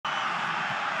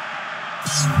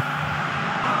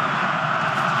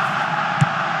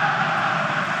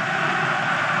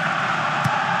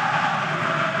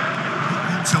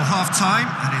Until half-time,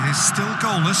 and it is still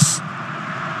goalless.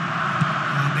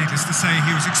 And needless to say,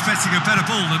 he was expecting a better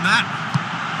ball than that.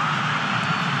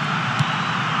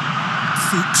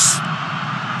 Fuchs.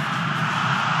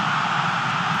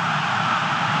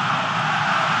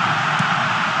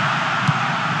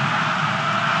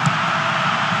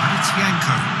 And it's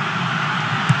Janko.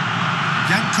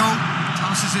 Janko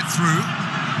passes it through.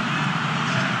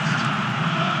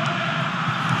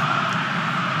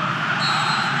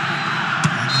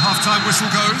 Half-time whistle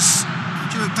goes.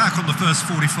 Did you look back on the first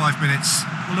 45 minutes?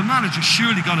 Well, the manager's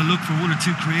surely got to look for one or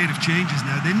two creative changes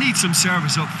now. They need some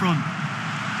service up front.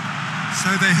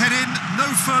 So they head in no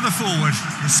further forward.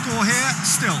 The score here,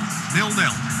 still 0-0.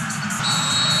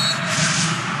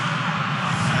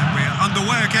 And we're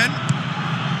underway again.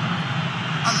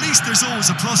 At least there's always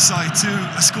a plus side to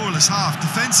a scoreless half.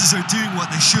 Defences are doing what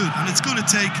they should, and it's going to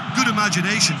take good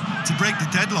imagination to break the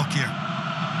deadlock here.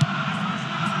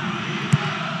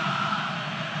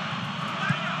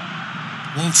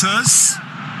 Walters,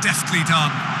 deftly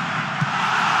done.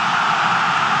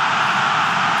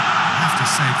 I have to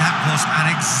say, that was an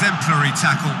exemplary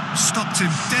tackle. Stopped him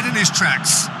dead in his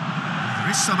tracks. There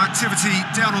is some activity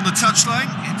down on the touchline.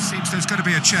 It seems there's going to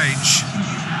be a change.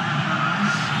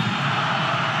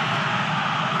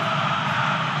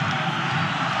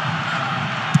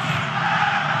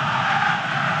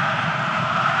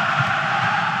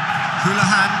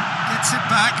 Houlihan gets it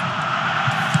back.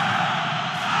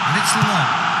 And it's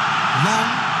long,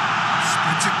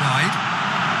 spreads it wide.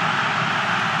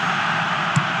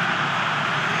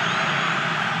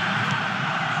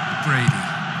 Brady.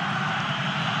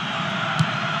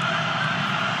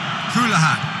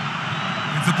 Houlihan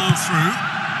with the ball through.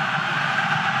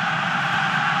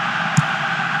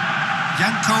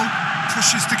 Janko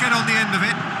pushes to get on the end of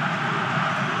it.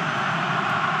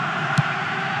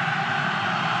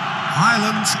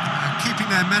 Ireland are keeping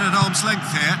their men at arm's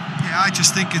length here. Yeah, I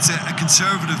just think it's a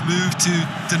conservative move to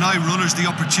deny runners the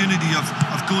opportunity of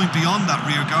going beyond that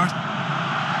rear guard.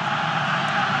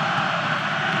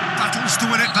 Battles to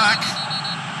win it back,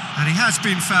 and he has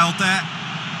been fouled there.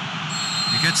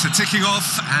 He gets the ticking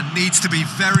off and needs to be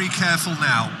very careful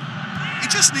now. He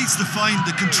just needs to find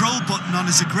the control button on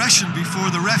his aggression before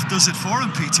the ref does it for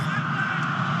him, Peter.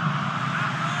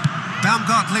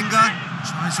 Baumgartlinger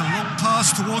tries a long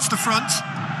pass towards the front.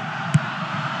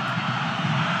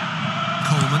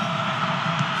 Coleman.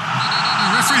 The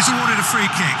referee's awarded a free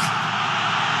kick.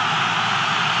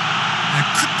 There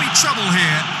could be trouble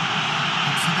here,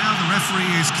 but for now the referee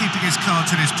is keeping his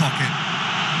cards in his pocket.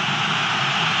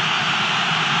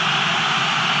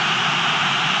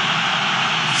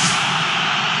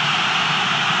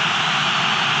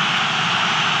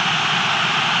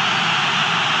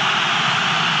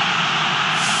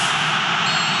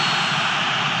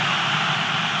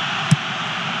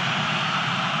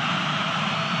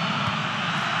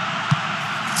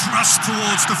 Thrust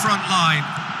towards the front line.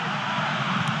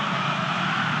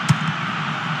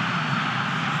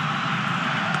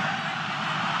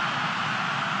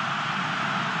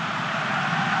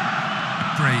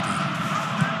 Brady.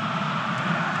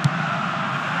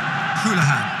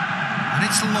 Houlihan. And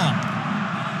it's long.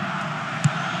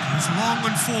 Goes long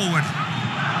and forward.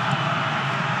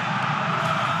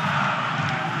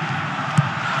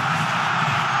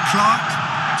 Clark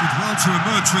did well to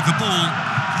emerge with the ball.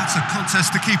 That's a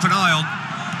contest to keep an eye on.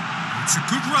 It's a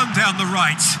good run down the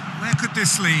right. Where could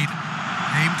this lead?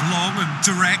 Aimed long and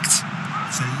direct.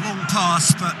 It's a long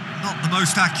pass, but not the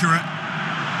most accurate.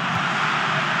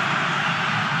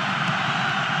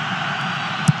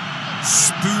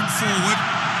 Spoon forward.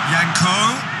 Janko.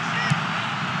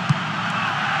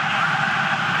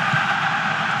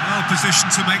 Well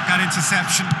positioned to make that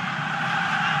interception.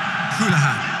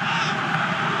 Houlihan.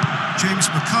 James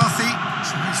McCarthy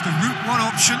tries the route one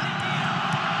option.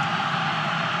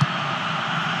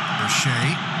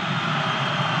 O'Shea.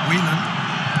 Whelan.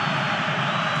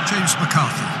 James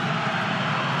McCarthy.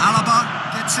 Alaba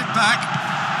gets it back.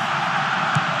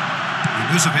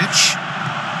 Junuzovic.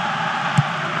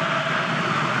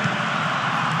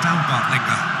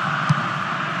 Baumgartlinger.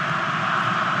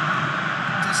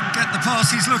 Doesn't get the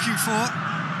pass he's looking for.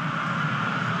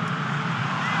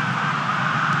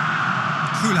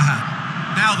 Houlihan.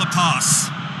 Now the pass.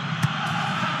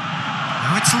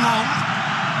 Now it's long.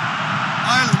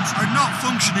 Ireland are not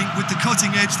functioning with the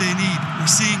cutting edge they need.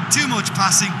 We're seeing too much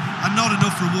passing and not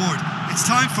enough reward. It's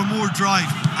time for more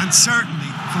drive and certainly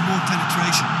for more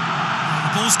penetration. Well,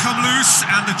 the ball's come loose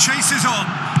and the chase is on.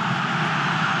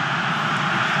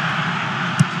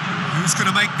 Who's going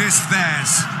to make this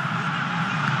theirs?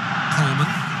 Coleman.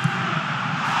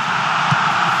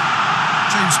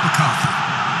 James McCarthy.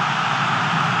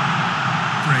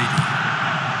 Brady.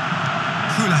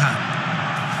 Houlihan.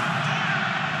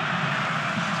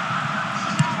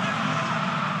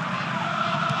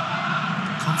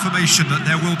 Confirmation that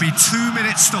there will be 2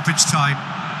 minutes stoppage time.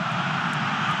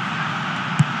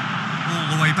 All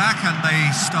the way back and they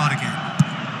start again.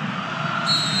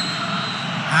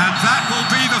 And that will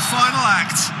be the final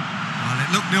act. Well,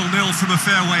 it looked 0-0 from a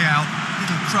fair way out.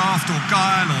 Little craft or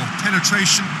guile or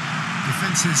penetration.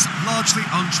 Defence is largely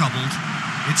untroubled.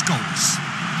 It's goals.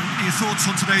 What are your thoughts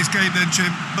on today's game then,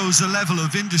 Jim? Shows a level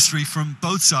of industry from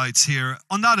both sides here.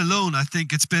 On that alone, I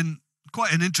think it's been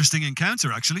quite an interesting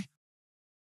encounter, actually.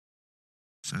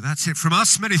 So that's it from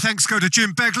us. Many thanks go to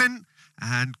Jim Beglin,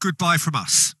 and goodbye from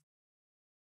us.